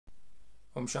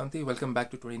Om Shanti, welcome back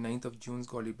to 29th of June's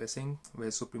Godly Blessing,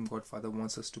 where Supreme God Father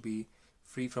wants us to be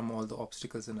free from all the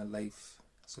obstacles in our life.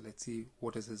 So let's see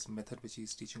what is his method which he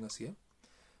is teaching us here.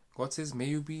 God says, may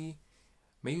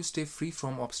you stay free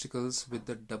from obstacles with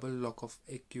the double lock of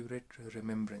accurate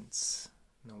remembrance.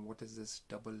 Now what is this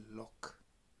double lock?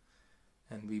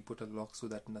 And we put a lock so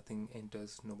that nothing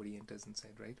enters, nobody enters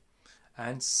inside, right?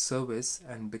 And service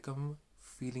and become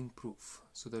feeling proof.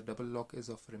 So the double lock is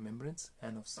of remembrance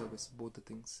and of service, both the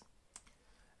things.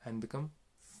 And become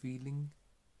feeling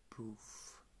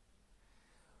proof.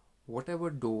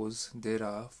 Whatever doors there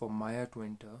are for Maya to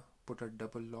enter, put a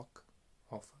double lock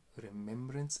of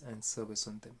remembrance and service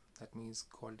on them. That means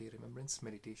godly remembrance,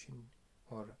 meditation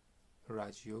or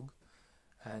Raj Yoga,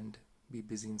 and be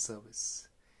busy in service.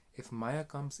 If Maya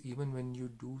comes even when you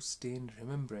do stay in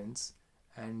remembrance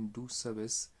and do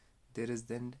service, there is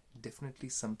then definitely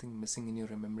something missing in your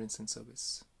remembrance and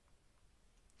service.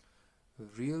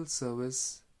 Real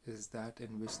service is that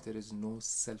in which there is no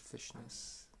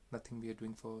selfishness. Nothing we are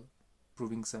doing for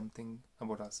proving something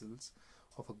about ourselves,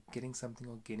 or for getting something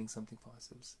or gaining something for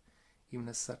ourselves. Even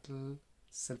a subtle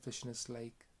selfishness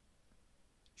like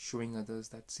showing others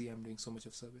that, see, I'm doing so much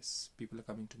of service, people are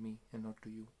coming to me and not to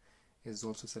you, is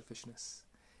also selfishness.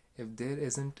 If there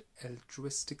isn't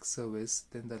altruistic service,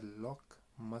 then the lock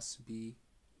must be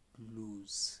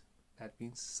loose. That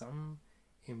means some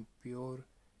impure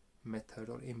method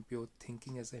or impure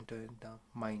thinking has entered the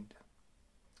mind.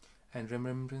 And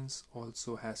remembrance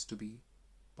also has to be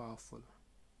powerful.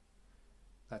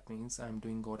 That means I'm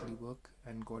doing godly work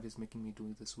and God is making me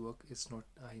do this work. It's not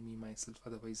I, me, myself.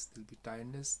 Otherwise there'll be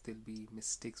tiredness, there'll be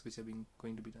mistakes which are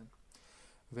going to be done.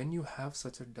 When you have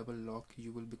such a double lock,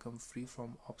 you will become free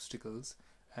from obstacles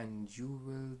and you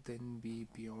will then be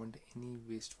beyond any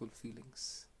wasteful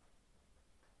feelings.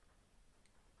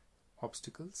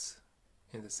 Obstacles,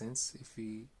 in the sense, if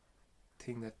we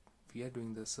think that we are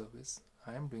doing the service,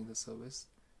 I am doing the service,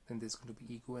 then there's going to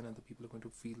be ego and other people are going to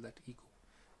feel that ego.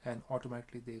 And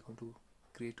automatically they're going to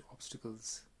create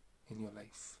obstacles in your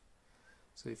life.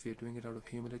 So if you're doing it out of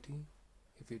humility,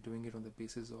 if you're doing it on the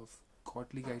basis of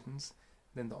godly guidance,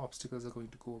 then the obstacles are going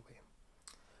to go away.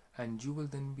 And you will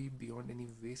then be beyond any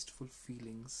wasteful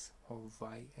feelings of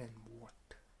why and what.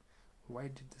 Why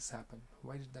did this happen?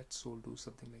 Why did that soul do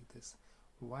something like this?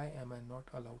 Why am I not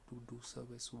allowed to do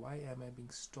service? Why am I being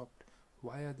stopped?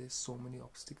 Why are there so many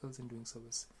obstacles in doing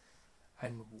service?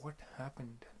 And what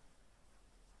happened?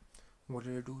 What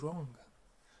did I do wrong?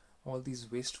 All these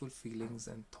wasteful feelings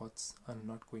and thoughts are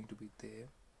not going to be there.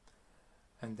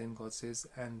 And then God says,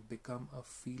 and become a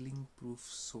feeling proof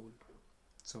soul.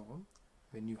 So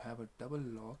when you have a double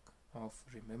lock of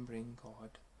remembering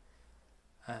God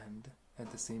and at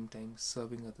the same time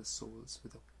serving other souls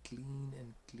with a clean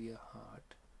and clear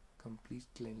heart, complete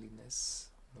cleanliness,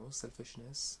 no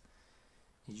selfishness,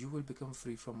 you will become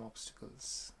free from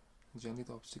obstacles. Generally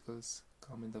the obstacles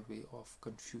come in the way of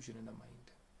confusion in the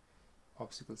mind.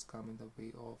 Obstacles come in the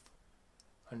way of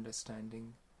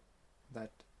understanding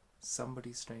that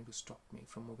somebody is trying to stop me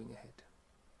from moving ahead.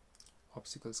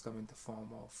 Obstacles come in the form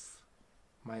of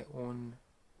my own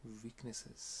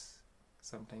weaknesses,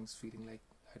 sometimes feeling like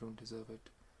I don't deserve it,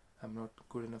 I'm not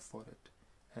good enough for it,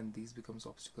 and these becomes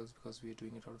obstacles because we are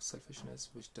doing it out of selfishness,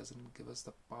 which doesn't give us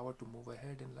the power to move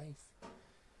ahead in life.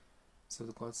 So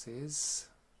the God says,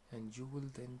 and you will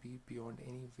then be beyond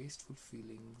any wasteful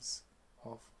feelings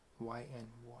of why and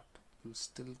what. You'll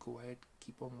still go ahead,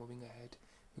 keep on moving ahead,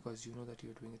 because you know that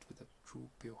you're doing it with a true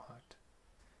pure heart,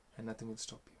 and nothing will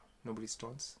stop you. Nobody's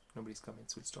taunts, nobody's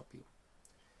comments will stop you.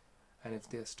 And if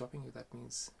they are stopping you, that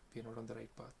means we are not on the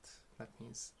right path. That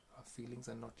means our feelings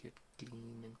are not yet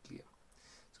clean and clear.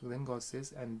 So then God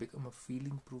says, and become a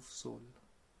feeling proof soul.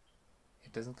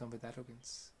 It doesn't come with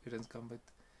arrogance. It doesn't come with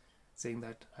saying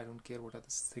that I don't care what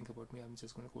others think about me, I'm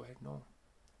just going to go ahead. No.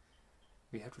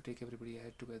 We have to take everybody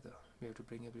ahead together. We have to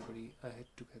bring everybody ahead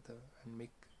together and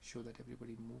make sure that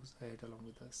everybody moves ahead along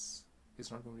with us.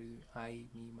 It's not going to be I,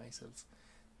 me, myself.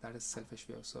 That is selfish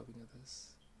way of serving others.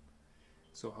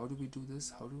 So how do we do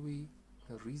this? How do we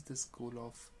reach this goal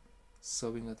of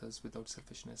serving others without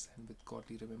selfishness and with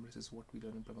godly remembrance? Is what we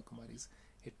learn in Brahmakumaris.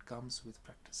 It comes with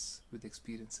practice, with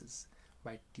experiences,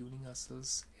 by tuning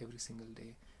ourselves every single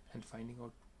day and finding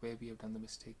out where we have done the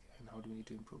mistake and how do we need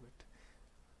to improve it.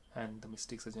 And the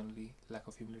mistakes are generally lack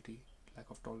of humility, lack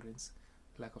of tolerance,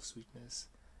 lack of sweetness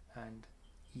and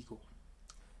ego.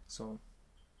 So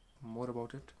more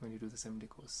about it when you do the 7-day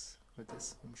course. With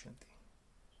this, Om Shanti.